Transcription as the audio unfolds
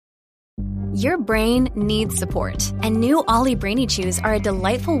Your brain needs support, and new Ollie Brainy Chews are a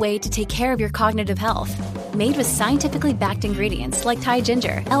delightful way to take care of your cognitive health. Made with scientifically backed ingredients like Thai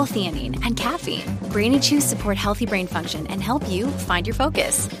ginger, L-theanine, and caffeine, Brainy Chews support healthy brain function and help you find your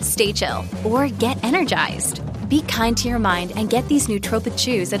focus, stay chill, or get energized. Be kind to your mind and get these nootropic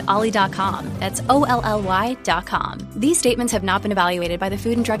chews at ollie.com. That's OLLY.com. These statements have not been evaluated by the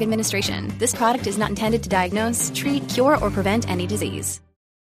Food and Drug Administration. This product is not intended to diagnose, treat, cure, or prevent any disease.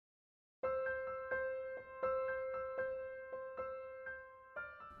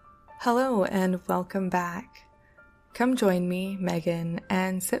 Hello and welcome back. Come join me, Megan,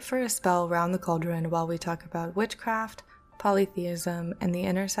 and sit for a spell round the cauldron while we talk about witchcraft, polytheism, and the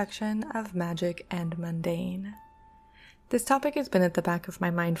intersection of magic and mundane. This topic has been at the back of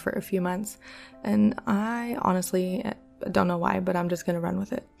my mind for a few months, and I honestly don't know why, but I'm just going to run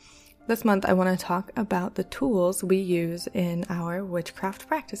with it. This month I want to talk about the tools we use in our witchcraft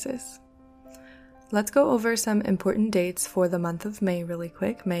practices. Let's go over some important dates for the month of May really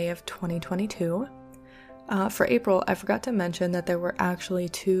quick, May of 2022. For April, I forgot to mention that there were actually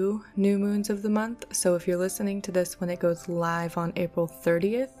 2 new moons of the month, so if you're listening to this when it goes live on April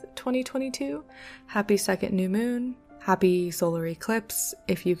 30th, 2022, happy second new moon, happy solar eclipse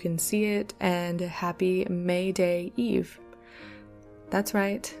if you can see it, and happy May Day Eve. That's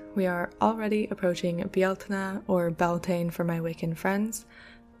right, we are already approaching Bealtaine, or Beltane for my Wiccan friends.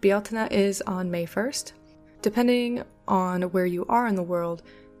 Bealtaine is on May 1st. Depending on where you are in the world,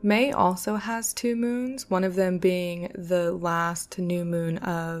 May also has 2 moons, one of them being the last new moon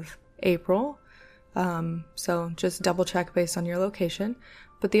of April. So just double check based on your location.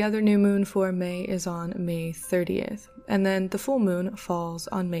 But the other new moon for May is on May 30th. And then the full moon falls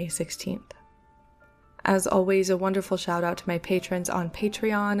on May 16th. As always, a wonderful shout out to my patrons on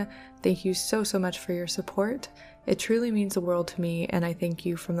Patreon. Thank you so much for your support. It truly means the world to me, and I thank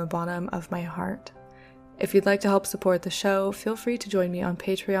you from the bottom of my heart. If you'd like to help support the show, feel free to join me on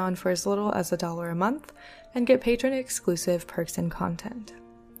Patreon for as little as $1 a month and get patron-exclusive perks and content.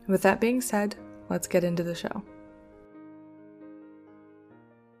 With that being said, let's get into the show.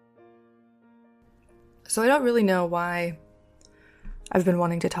 So I don't really know why I've been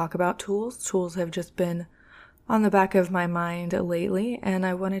wanting to talk about tools. Tools have just been on the back of my mind lately, and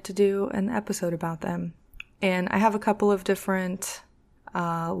I wanted to do an episode about them. And I have a couple of different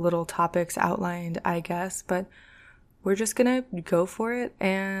little topics outlined, I guess, but we're just gonna go for it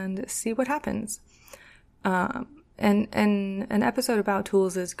and see what happens. And an episode about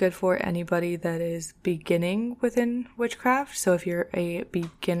tools is good for anybody that is beginning within witchcraft. So if you're a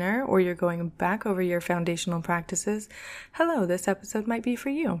beginner or you're going back over your foundational practices, hello, this episode might be for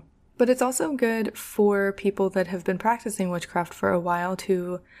you. But it's also good for people that have been practicing witchcraft for a while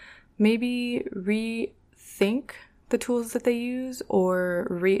to maybe rethink the tools that they use or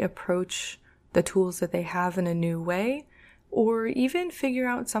reapproach the tools that they have in a new way, or even figure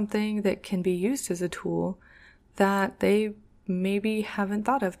out something that can be used as a tool that they maybe haven't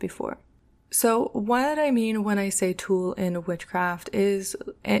thought of before. So what I mean when I say tool in witchcraft is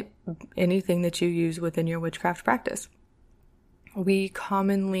anything that you use within your witchcraft practice. We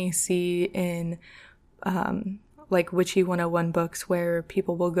commonly see in like Witchy 101 books where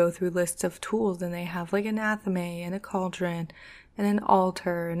people will go through lists of tools and they have like an anatheme and a cauldron and an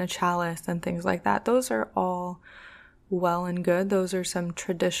altar and a chalice and things like that. Those are all well and good. Those are some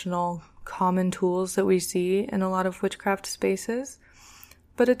traditional common tools that we see in a lot of witchcraft spaces.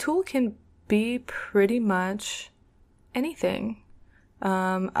 But a tool can be pretty much anything.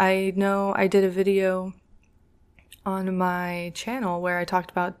 I know I did a video on my channel where I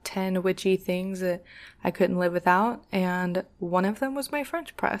talked about 10 witchy things that I couldn't live without, and one of them was my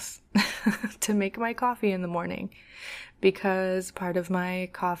French press to make my coffee in the morning, because part of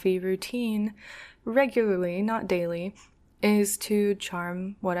my coffee routine regularly, not daily, is to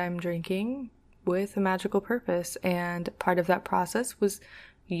charm what I'm drinking with a magical purpose, and part of that process was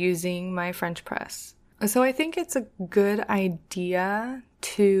using my French press. So I think it's a good idea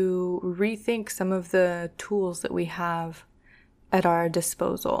to rethink some of the tools that we have at our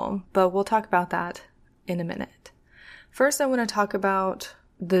disposal, but we'll talk about that in a minute. First, I want to talk about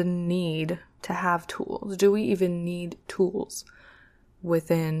the need to have tools. Do we even need tools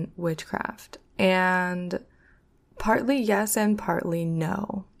within witchcraft? And partly yes and partly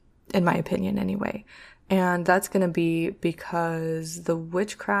no, in my opinion anyway. And that's going to be because the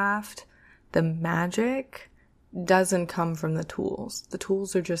witchcraft, the magic, doesn't come from the tools. The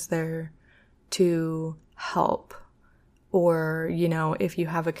tools are just there to help. Or, you know, if you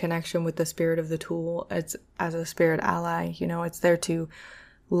have a connection with the spirit of the tool, it's as a spirit ally, you know, it's there to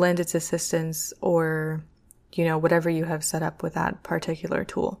lend its assistance or, you know, whatever you have set up with that particular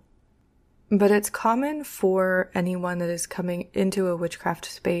tool. But it's common for anyone that is coming into a witchcraft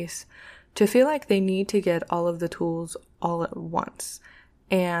space to feel like they need to get all of the tools all at once.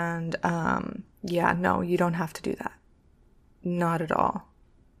 And no, you don't have to do that. Not at all.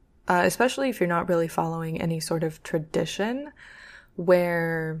 Especially if you're not really following any sort of tradition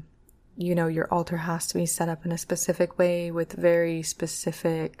where, your altar has to be set up in a specific way with very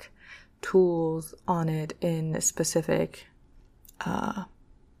specific tools on it in specific,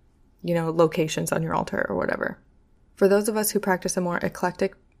 locations on your altar or whatever. For those of us who practice a more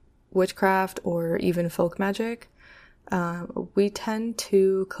eclectic witchcraft or even folk magic, we tend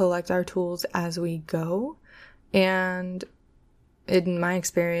to collect our tools as we go. And in my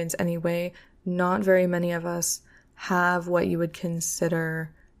experience anyway, not very many of us have what you would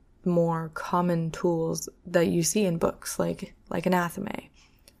consider more common tools that you see in books, like an athame.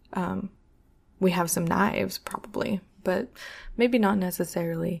 We have some knives probably, but maybe not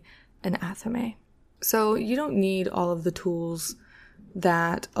necessarily an athame. So you don't need all of the tools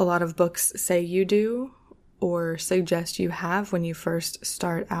that a lot of books say you do or suggest you have when you first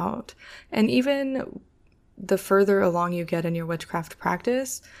start out. And even the further along you get in your witchcraft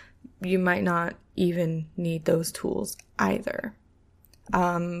practice, you might not even need those tools either.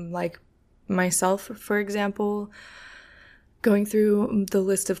 Like myself, for example, going through the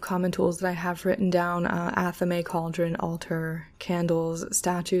list of common tools that I have written down, athame, cauldron, altar, candles,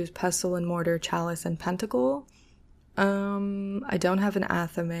 statues, pestle and mortar, chalice, and pentacle. I don't have an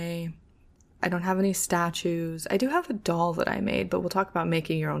athame. I don't have any statues. I do have a doll that I made, but we'll talk about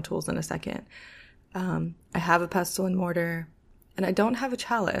making your own tools in a second. I have a pestle and mortar, and I don't have a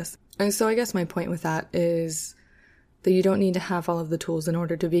chalice. And so I guess my point with that is that you don't need to have all of the tools in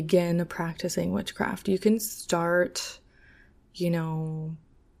order to begin practicing witchcraft. You can start,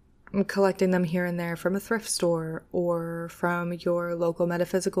 collecting them here and there from a thrift store or from your local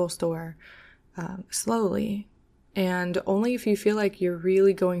metaphysical store, slowly. And only if you feel like you're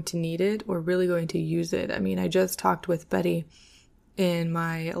really going to need it or really going to use it. I mean, I just talked with Betty in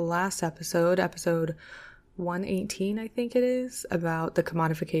my last episode 118, I think it is, about the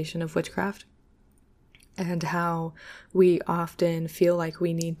commodification of witchcraft and how we often feel like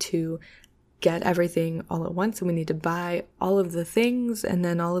we need to get everything all at once and we need to buy all of the things, and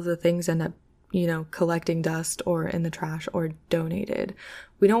then all of the things end up, collecting dust or in the trash or donated.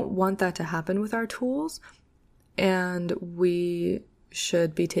 We don't want that to happen with our tools, and we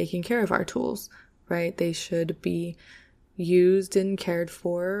should be taking care of our tools, right? They should be used and cared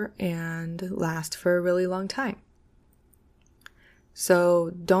for and last for a really long time.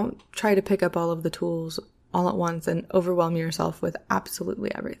 So don't try to pick up all of the tools all at once and overwhelm yourself with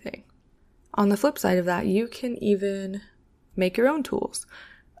absolutely everything. On the flip side of that, you can even make your own tools.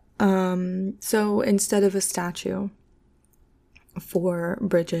 So instead of a statue for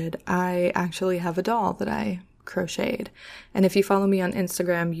Bridget, I actually have a doll that I crocheted. And if you follow me on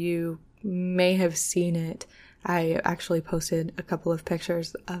Instagram, you may have seen it. I actually posted a couple of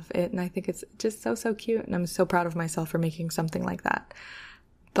pictures of it, and I think it's just so cute, and I'm so proud of myself for making something like that.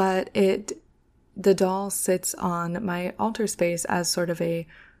 But the doll sits on my altar space as sort of a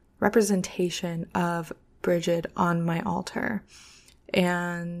representation of Bridget on my altar.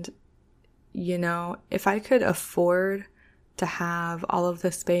 And, if I could afford to have all of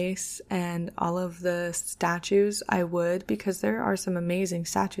the space and all of the statues, I would, because there are some amazing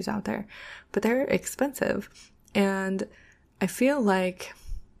statues out there, but they're expensive. And I feel like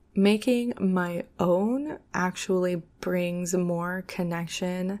making my own actually brings more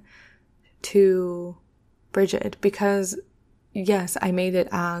connection to Bridget, because yes, I made it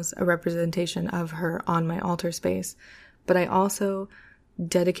as a representation of her on my altar space, but I also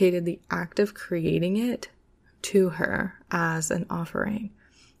dedicated the act of creating it to her as an offering.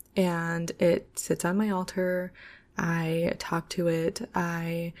 And it sits on my altar. I talk to it.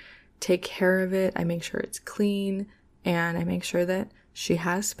 I take care of it. I make sure it's clean, and I make sure that she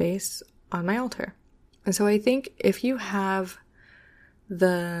has space on my altar. And so I think if you have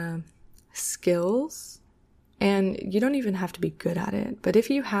the skills, and you don't even have to be good at it, but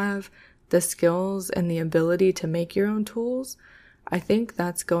if you have the skills and the ability to make your own tools, I think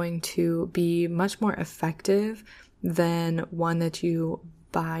that's going to be much more effective than one that you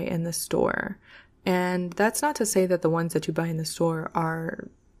buy in the store. And that's not to say that the ones that you buy in the store are,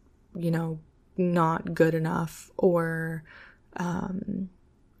 not good enough, or,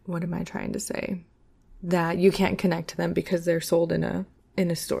 what am I trying to say? That you can't connect to them because they're sold in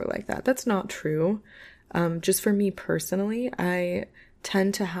a store like that. That's not true. Just for me personally, I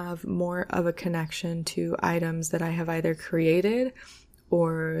tend to have more of a connection to items that I have either created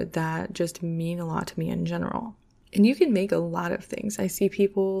or that just mean a lot to me in general. And you can make a lot of things. I see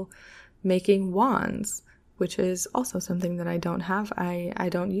people making wands, which is also something that I don't have. I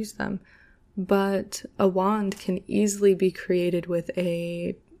don't use them. But a wand can easily be created with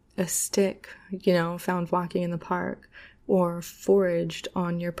a stick, found walking in the park, or foraged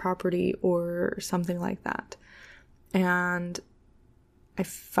on your property or something like that. And I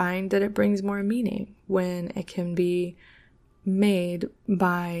find that it brings more meaning when it can be made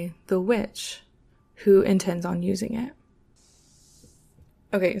by the witch who intends on using it.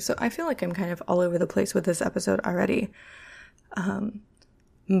 Okay, so I feel like I'm kind of all over the place with this episode already.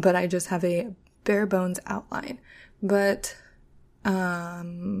 But I just have a bare bones outline. But what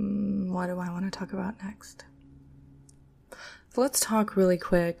do I want to talk about next? So let's talk really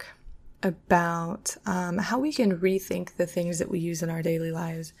quick about how we can rethink the things that we use in our daily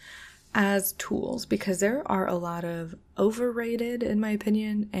lives as tools, because there are a lot of overrated, in my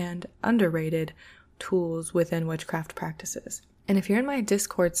opinion, and underrated tools within witchcraft practices. And if you're in my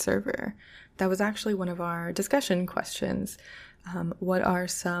Discord server, that was actually one of our discussion questions. What are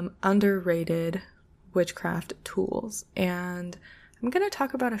some underrated witchcraft tools? And I'm going to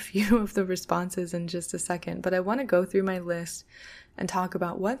talk about a few of the responses in just a second, but I want to go through my list and talk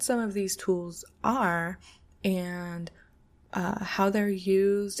about what some of these tools are and how they're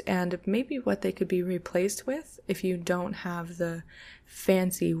used, and maybe what they could be replaced with if you don't have the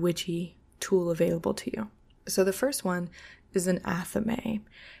fancy witchy tool available to you. So the first one is an athame.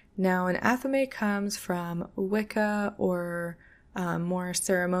 Now, an athame comes from Wicca or more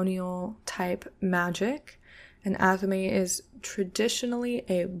ceremonial type magic. An athame is traditionally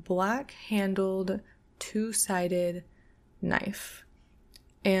a black-handled, two-sided knife.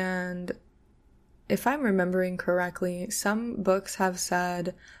 And if I'm remembering correctly, some books have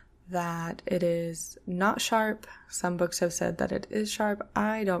said that it is not sharp. Some books have said that it is sharp.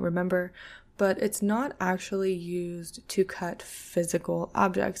 I don't remember. But it's not actually used to cut physical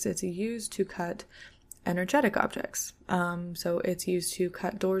objects. It's used to cut energetic objects. So it's used to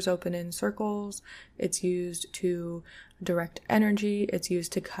cut doors open in circles. It's used to direct energy. It's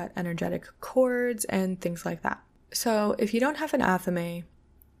used to cut energetic cords and things like that. So if you don't have an athame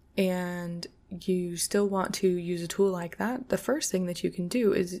and you still want to use a tool like that, the first thing that you can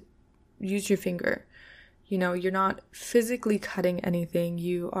do is use your finger. You're not physically cutting anything,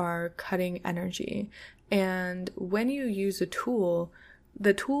 you are cutting energy. And when you use a tool,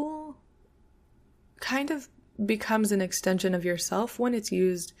 the tool kind of becomes an extension of yourself when it's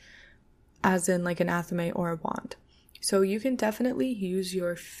used as in like an athame or a wand. So you can definitely use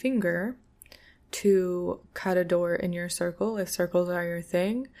your finger to cut a door in your circle if circles are your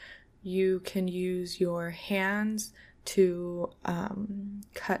thing. You can use your hands to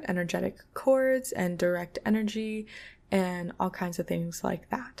cut energetic cords and direct energy and all kinds of things like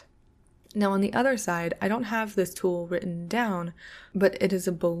that. Now on the other side, I don't have this tool written down, but it is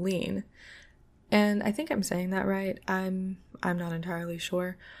a boline. And I think I'm saying that right. I'm not entirely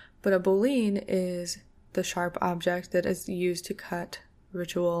sure. But a boline is the sharp object that is used to cut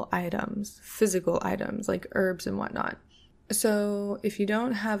ritual items, physical items like herbs and whatnot. So if you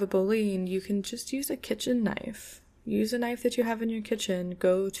don't have a boline, you can just use a kitchen knife. Use a knife that you have in your kitchen.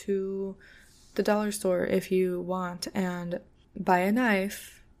 Go to the dollar store if you want and buy a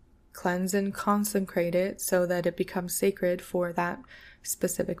knife, cleanse and consecrate it so that it becomes sacred for that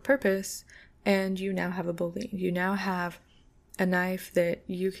specific purpose, and you now have a boline. You now have a knife that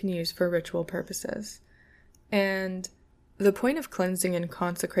you can use for ritual purposes. And the point of cleansing and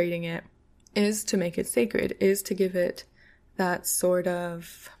consecrating it is to make it sacred, is to give it that sort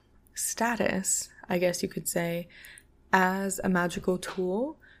of status, I guess you could say, as a magical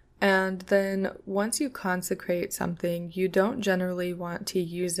tool. And then once you consecrate something, you don't generally want to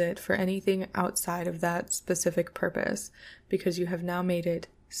use it for anything outside of that specific purpose because you have now made it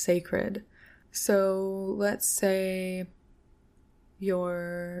sacred. So let's say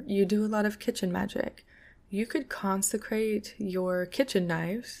you do a lot of kitchen magic. You could consecrate your kitchen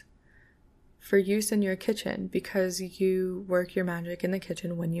knives for use in your kitchen because you work your magic in the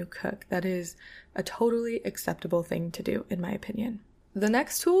kitchen when you cook. That is a totally acceptable thing to do, in my opinion. The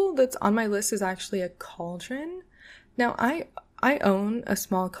next tool that's on my list is actually a cauldron. Now, I own a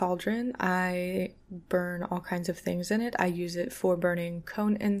small cauldron. I burn all kinds of things in it. I use it for burning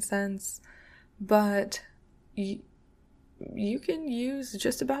cone incense, but you can use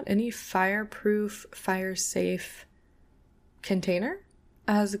just about any fireproof, fire-safe container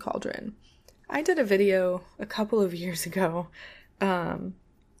as a cauldron. I did a video a couple of years ago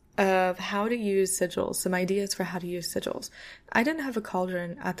of how to use sigils, some ideas for how to use sigils. I didn't have a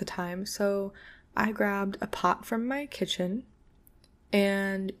cauldron at the time, so I grabbed a pot from my kitchen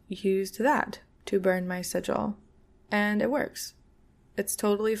and used that to burn my sigil, and it works. It's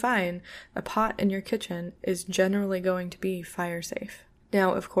totally fine. A pot in your kitchen is generally going to be fire safe.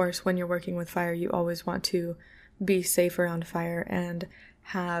 Now, of course, when you're working with fire, you always want to be safe around fire and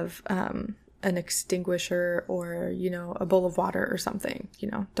have an extinguisher or, a bowl of water or something.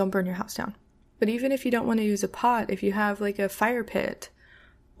 Don't burn your house down. But even if you don't want to use a pot, if you have like a fire pit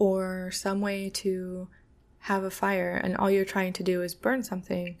or some way to have a fire and all you're trying to do is burn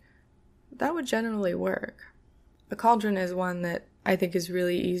something, that would generally work. A cauldron is one that I think is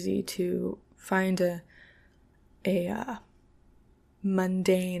really easy to find a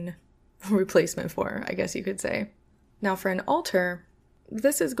mundane replacement for, I guess you could say. Now for an altar,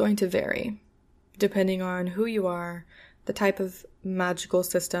 this is going to vary depending on who you are, the type of magical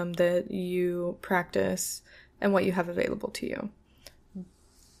system that you practice, and what you have available to you.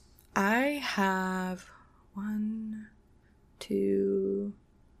 I have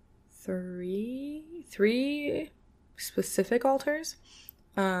 3 specific altars.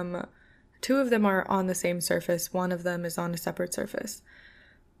 2 of them are on the same surface. 1 of them is on a separate surface.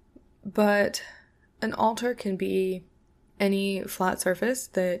 But an altar can be any flat surface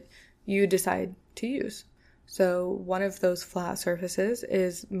that you decide to use. So one of those flat surfaces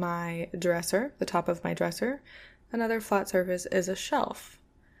is my dresser, the top of my dresser. Another flat surface is a shelf.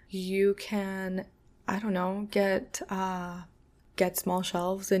 You can, get small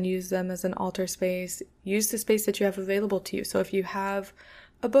shelves and use them as an altar space. Use the space that you have available to you. So if you have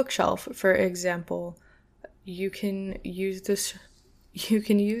a bookshelf, for example, you can use the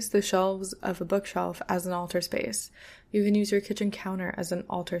shelves of a bookshelf as an altar space. You can use your kitchen counter as an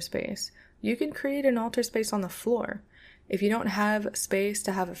altar space. You can create an altar space on the floor. If you don't have space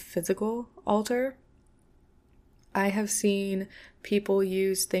to have a physical altar, I have seen people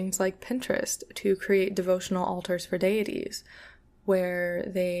use things like Pinterest to create devotional altars for deities, where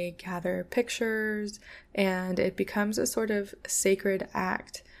they gather pictures and it becomes a sort of sacred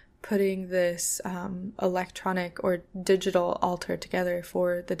act putting this electronic or digital altar together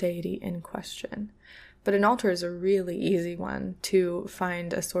for the deity in question. But an altar is a really easy one to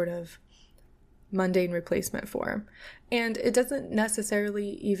find a sort of mundane replacement for. And it doesn't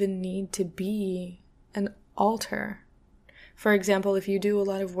necessarily even need to be an altar. For example, if you do a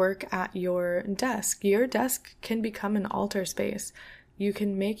lot of work at your desk can become an altar space. You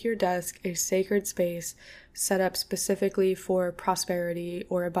can make your desk a sacred space set up specifically for prosperity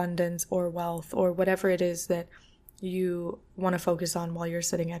or abundance or wealth or whatever it is that you want to focus on while you're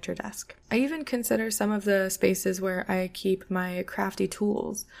sitting at your desk. I even consider some of the spaces where I keep my crafty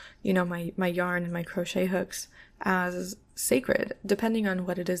tools, my yarn and my crochet hooks, as sacred, depending on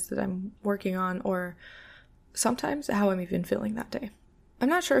what it is that I'm working on or sometimes how I'm even feeling that day. I'm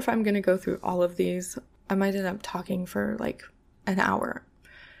not sure if I'm going to go through all of these. I might end up talking for like an hour.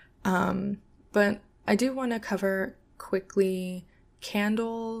 But I do want to cover quickly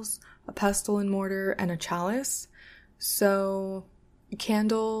candles, a pestle and mortar, and a chalice. So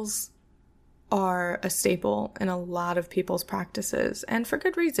candles are a staple in a lot of people's practices, and for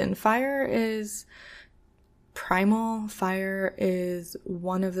good reason. Fire is primal. Fire is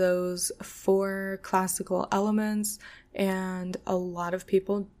one of those 4 classical elements, and a lot of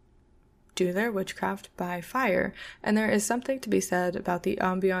people do their witchcraft by fire. And there is something to be said about the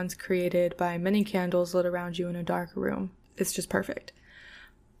ambiance created by many candles lit around you in a dark room. It's just perfect.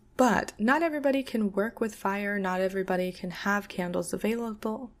 But not everybody can work with fire. Not everybody can have candles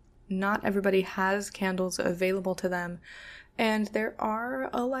available. Not everybody has candles available to them. And there are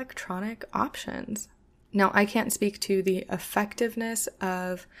electronic options. Now, I can't speak to the effectiveness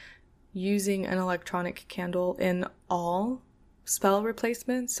of using an electronic candle in all spell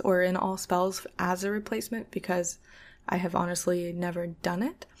replacements or in all spells as a replacement because I have honestly never done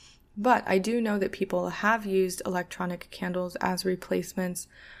it. But I do know that people have used electronic candles as replacements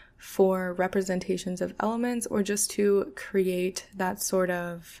for representations of elements or just to create that sort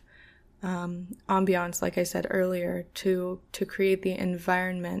of ambiance, like I said earlier, to create the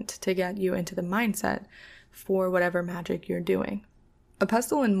environment to get you into the mindset for whatever magic you're doing. A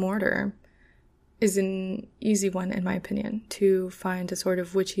pestle and mortar is an easy one, in my opinion, to find a sort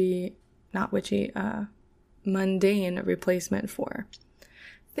of mundane replacement for.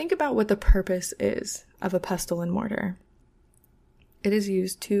 Think about what the purpose is of a pestle and mortar. It is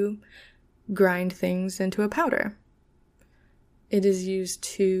used to grind things into a powder. It is used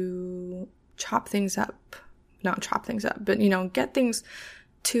to chop things up. Not chop things up, but, get things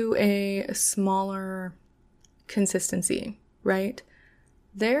to a smaller consistency, right?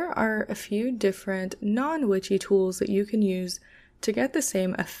 There are a few different non-witchy tools that you can use to get the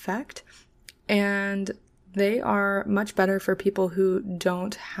same effect, and they are much better for people who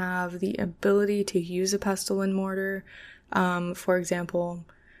don't have the ability to use a pestle and mortar. For example,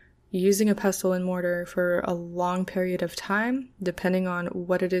 using a pestle and mortar for a long period of time, depending on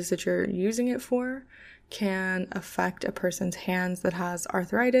what it is that you're using it for, can affect a person's hands that has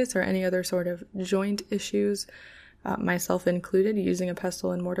arthritis or any other sort of joint issues. Myself included, using a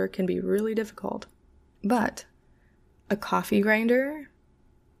pestle and mortar can be really difficult. But a coffee grinder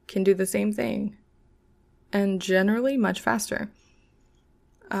can do the same thing, and generally much faster.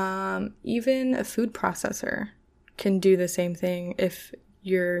 Even a food processor can do the same thing if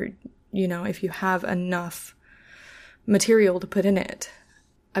if you have enough material to put in it.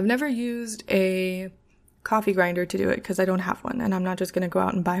 I've never used a coffee grinder to do it because I don't have one, and I'm not just going to go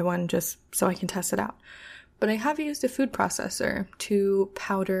out and buy one just so I can test it out. But I have used a food processor to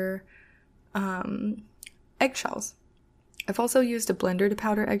powder eggshells. I've also used a blender to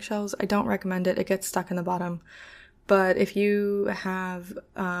powder eggshells. I don't recommend it. It gets stuck in the bottom. But if you have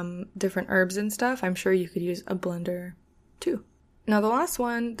different herbs and stuff, I'm sure you could use a blender too. Now, the last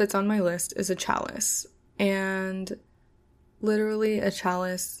one that's on my list is a chalice. And literally a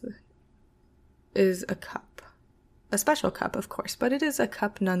chalice is a cup. A special cup, of course, but it is a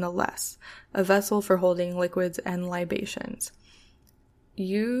cup nonetheless. A vessel for holding liquids and libations.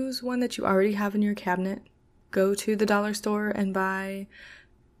 Use one that you already have in your cabinet. Go to the dollar store and buy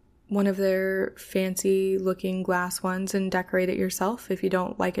one of their fancy looking glass ones and decorate it yourself if you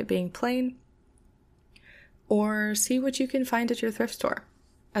don't like it being plain. Or see what you can find at your thrift store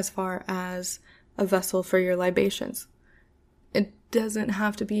as far as a vessel for your libations. It doesn't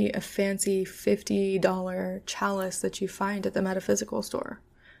have to be a fancy $50 chalice that you find at the metaphysical store.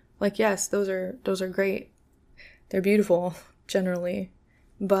 Like, yes, those are great. They're beautiful, generally.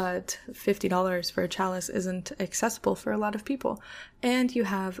 But $50 for a chalice isn't accessible for a lot of people. And you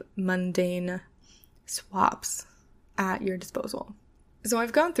have mundane swaps at your disposal. So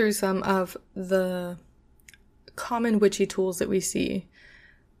I've gone through some of the common witchy tools that we see,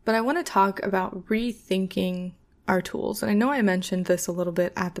 but I want to talk about rethinking our tools. And I know I mentioned this a little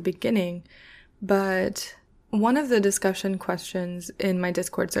bit at the beginning, but one of the discussion questions in my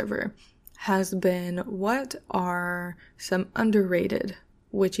Discord server has been, what are some underrated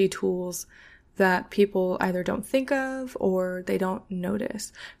witchy tools that people either don't think of or they don't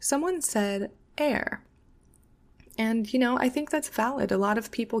notice? Someone said air. And, I think that's valid. A lot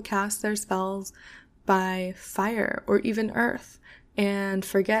of people cast their spells by fire or even earth and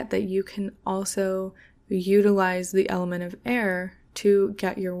forget that you can also utilize the element of air to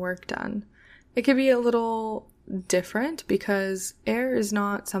get your work done. It could be a little different because air is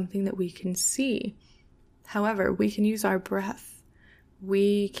not something that we can see. However, we can use our breath.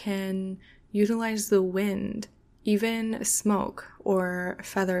 We can utilize the wind, even smoke or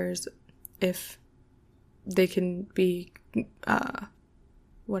feathers if they can be,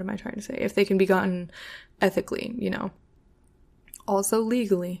 if they can be gotten ethically, Also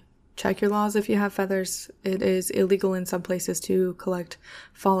legally. Check your laws if you have feathers. It is illegal in some places to collect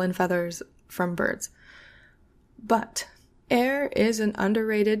fallen feathers from birds. But air is an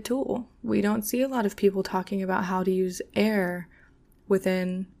underrated tool. We don't see a lot of people talking about how to use air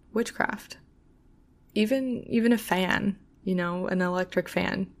within witchcraft. Even a fan, an electric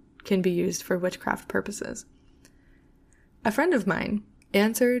fan can be used for witchcraft purposes. A friend of mine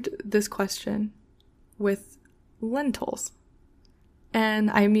answered this question with lentils.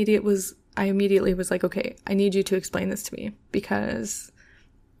 And I immediately was like, okay, I need you to explain this to me because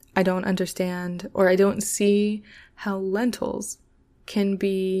I don't understand, or I don't see how lentils can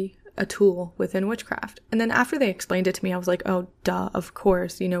be a tool within witchcraft. And then after they explained it to me, I was like, oh, duh, of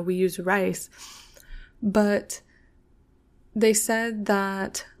course, we use rice. But they said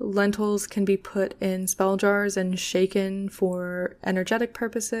that lentils can be put in spell jars and shaken for energetic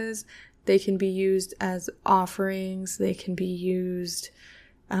purposes. They can be used as offerings. They can be used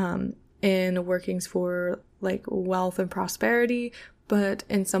in workings for like wealth and prosperity. But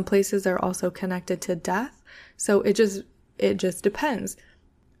in some places, they're also connected to death. So it just depends.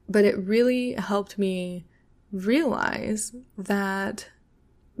 But it really helped me realize that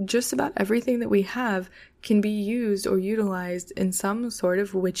just about everything that we have can be used or utilized in some sort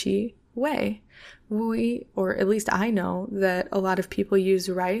of witchy way. Or at least I know that a lot of people use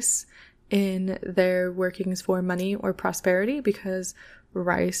rice in their workings for money or prosperity because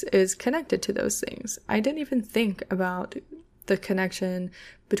rice is connected to those things. I didn't even think about the connection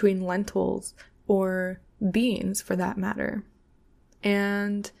between lentils or beans for that matter.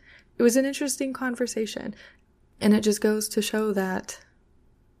 And it was an interesting conversation. And it just goes to show that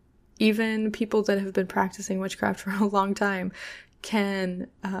even people that have been practicing witchcraft for a long time can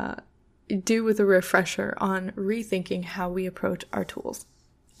do with a refresher on rethinking how we approach our tools.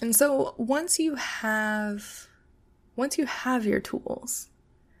 And so once you have once you have your tools,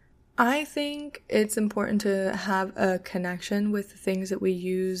 I think it's important to have a connection with the things that we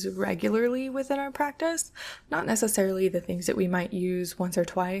use regularly within our practice, not necessarily the things that we might use once or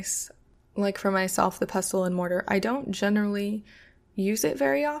twice. Like for myself, the pestle and mortar, I don't generally use it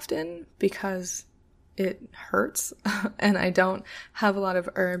very often because it hurts and I don't have a lot of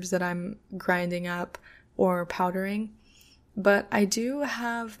herbs that I'm grinding up or powdering. But I do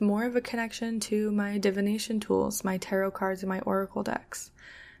have more of a connection to my divination tools, my tarot cards, and my oracle decks.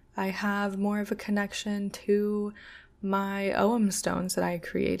 I have more of a connection to my Ogham stones that I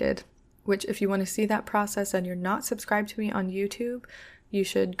created, which if you want to see that process and you're not subscribed to me on YouTube, you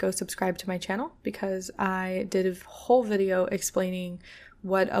should go subscribe to my channel because I did a whole video explaining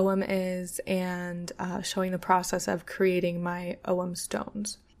what Ogham is and showing the process of creating my Ogham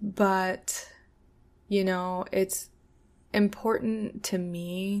stones. But, it's important to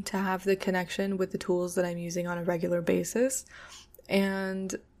me to have the connection with the tools that I'm using on a regular basis.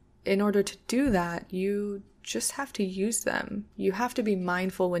 And in order to do that, you just have to use them. You have to be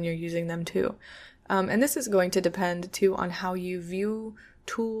mindful when you're using them too. And this is going to depend too on how you view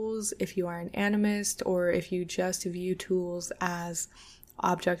tools, if you are an animist or if you just view tools as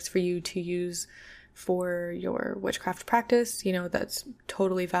objects for you to use for your witchcraft practice. That's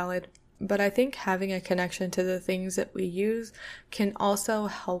totally valid. But I think having a connection to the things that we use can also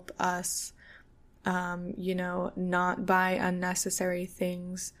help us, not buy unnecessary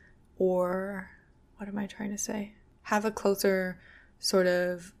things or, what am I trying to say? Have a closer sort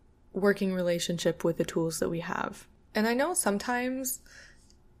of working relationship with the tools that we have. And I know sometimes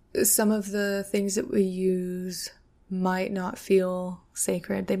some of the things that we use might not feel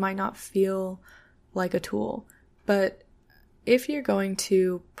sacred. They might not feel like a tool. But if you're going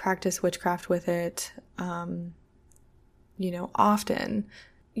to practice witchcraft with it, often,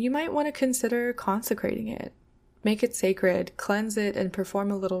 you might want to consider consecrating it. Make it sacred, cleanse it, and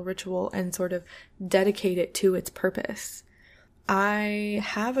perform a little ritual and sort of dedicate it to its purpose. I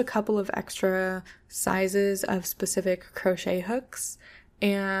have a couple of extra sizes of specific crochet hooks,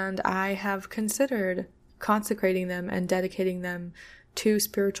 and I have considered consecrating them and dedicating them to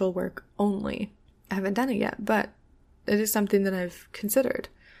spiritual work only. I haven't done it yet, but it is something that I've considered.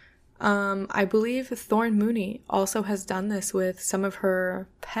 I believe Thorn Mooney also has done this with some of her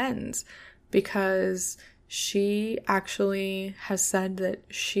pens because she actually has said that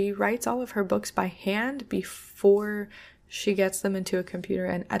she writes all of her books by hand before she gets them into a computer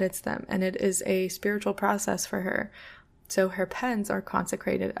and edits them, and it is a spiritual process for her. So her pens are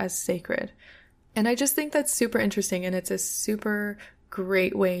consecrated as sacred. And I just think that's super interesting, and it's a super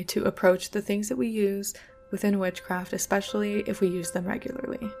great way to approach the things that we use within witchcraft, especially if we use them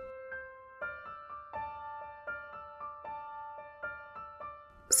regularly.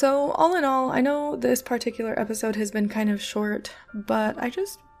 So all in all, I know this particular episode has been kind of short, but I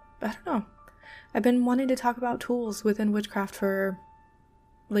don't know. I've been wanting to talk about tools within witchcraft for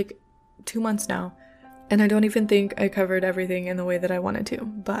like 2 months now, and I don't even think I covered everything in the way that I wanted to,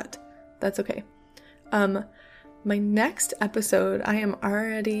 but that's okay. My next episode, I am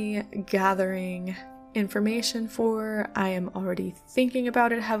already gathering information for. I am already thinking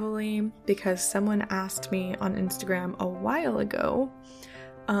about it heavily because someone asked me on Instagram a while ago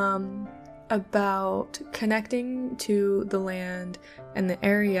about connecting to the land and the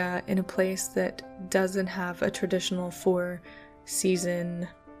area in a place that doesn't have a traditional 4-season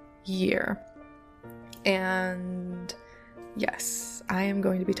year. And yes, I am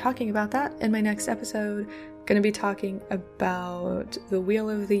going to be talking about that in my next episode. Going to be talking about the Wheel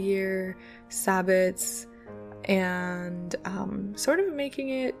of the Year, Sabbats, and sort of making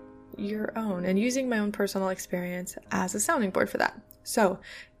it your own and using my own personal experience as a sounding board for that. So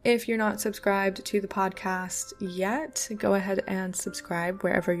if you're not subscribed to the podcast yet, go ahead and subscribe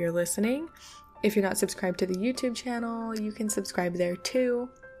wherever you're listening. If you're not subscribed to the YouTube channel, you can subscribe there too.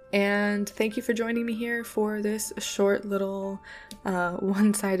 And thank you for joining me here for this short little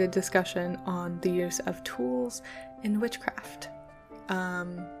one-sided discussion on the use of tools in witchcraft.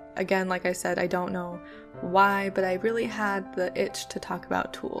 Again, like I said, I don't know why, but I really had the itch to talk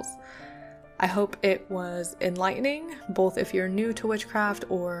about tools. I hope it was enlightening, both if you're new to witchcraft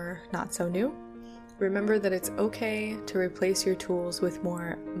or not so new. Remember that it's okay to replace your tools with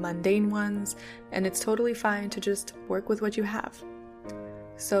more mundane ones, and it's totally fine to just work with what you have.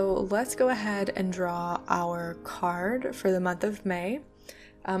 So let's go ahead and draw our card for the month of May.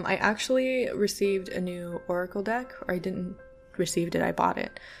 I actually received a new oracle deck, or I didn't receive it, I bought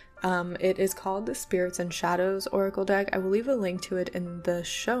it. It is called the Spirits and Shadows Oracle deck. I will leave a link to it in the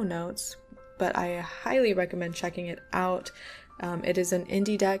show notes, but I highly recommend checking it out. It is an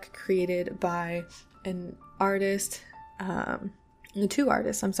indie deck created by an artist two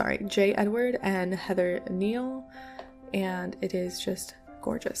artists, Jay Edward and Heather Neal, and it is just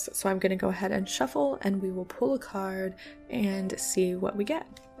gorgeous. So I'm going to go ahead and shuffle, and we will pull a card and see what we get.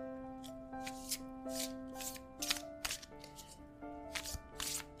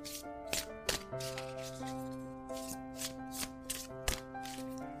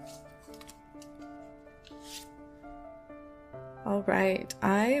 All right,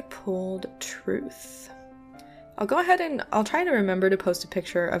 I pulled Truth. I'll go ahead and I'll try to remember to post a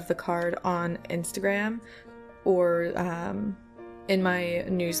picture of the card on Instagram or in my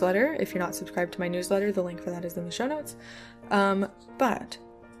newsletter. If you're not subscribed to my newsletter, the link for that is in the show notes. But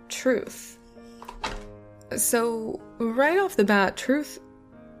Truth. So right off the bat, Truth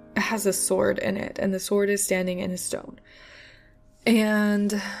has a sword in it, and the sword is standing in a stone.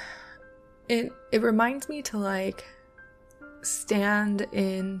 And it reminds me to like stand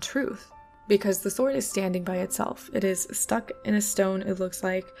in truth, because the sword is standing by itself. It is stuck in a stone, it looks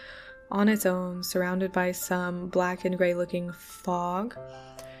like, on its own, surrounded by some black and gray looking fog.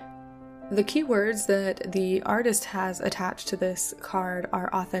 The key words that the artist has attached to this card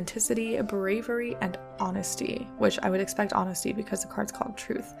are authenticity, bravery, and honesty, which I would expect honesty because the card's called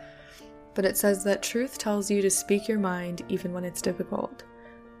Truth. But it says that truth tells you to speak your mind even when it's difficult.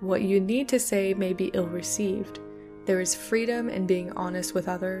 What you need to say may be ill-received. There is freedom in being honest with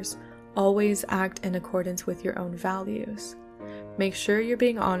others. Always act in accordance with your own values. Make sure you're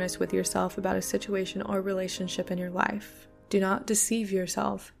being honest with yourself about a situation or relationship in your life. Do not deceive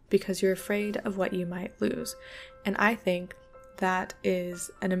yourself because you're afraid of what you might lose. And I think that is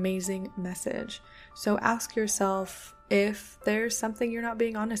an amazing message. So ask yourself if there's something you're not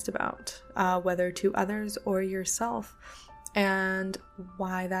being honest about, whether to others or yourself, and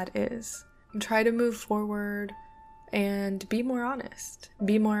why that is. Try to move forward and be more honest,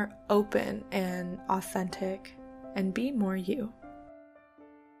 be more open and authentic, and be more you.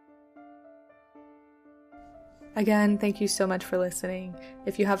 Again, thank you so much for listening.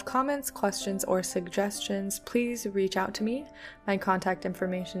 If you have comments, questions, or suggestions, please reach out to me. My contact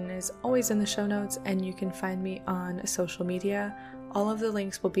information is always in the show notes, and you can find me on social media. All of the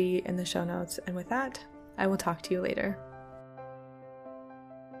links will be in the show notes. And with that, I will talk to you later.